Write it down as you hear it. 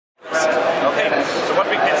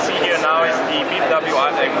BMW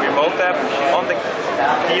remote app on the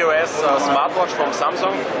POS smartwatch from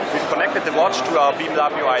Samsung. We've connected the watch to our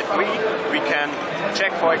BMW i3. We can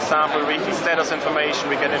check, for example, vehicle status information.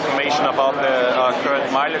 We get information about the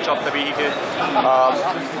current mileage of the vehicle.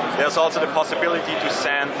 There's also the possibility to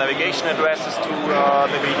send navigation addresses to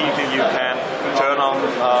the vehicle. You can turn on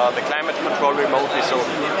the climate control remotely. So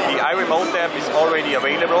the iRemote app is already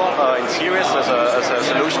available in series as a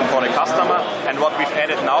solution for the customer. And what we've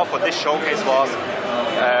added now for this showcase was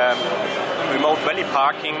remote valley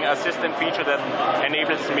parking assistant feature that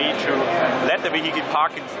enables me to let the vehicle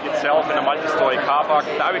park itself in a multi-story car park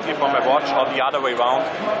directly from my watch, or the other way around,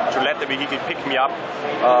 to let the vehicle pick me up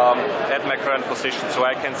at my current position. So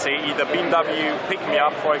I can say either BMW pick me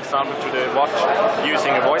up, for example, to the watch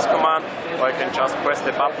using a voice command, or I can just press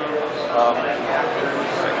the button,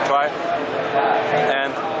 try,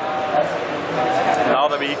 and now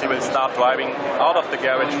the vehicle will start driving out of the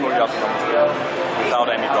garage fully autonomously without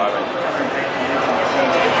any driving.